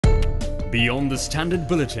Beyond the standard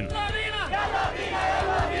bulletin,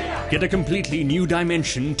 get a completely new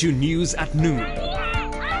dimension to news at noon.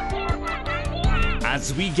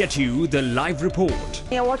 As we get you the live report.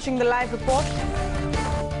 You're watching the live report.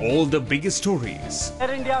 All the biggest stories.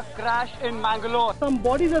 Air India crash in Mangalore. Some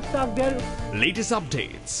bodies are stuck there. Latest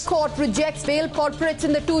updates. Court rejects bail corporates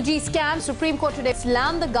in the 2G scam. Supreme Court today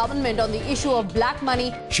slammed the government on the issue of black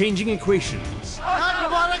money. Changing equations.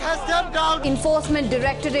 Mubarak has stepped down. Enforcement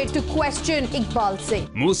Directorate to question Iqbal Singh.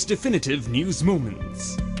 Most definitive news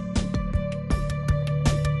moments.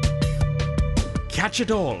 Catch it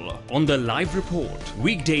all on the live report.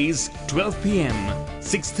 Weekdays 12 p.m.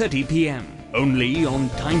 6:30 p.m. Only on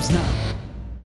Times Now.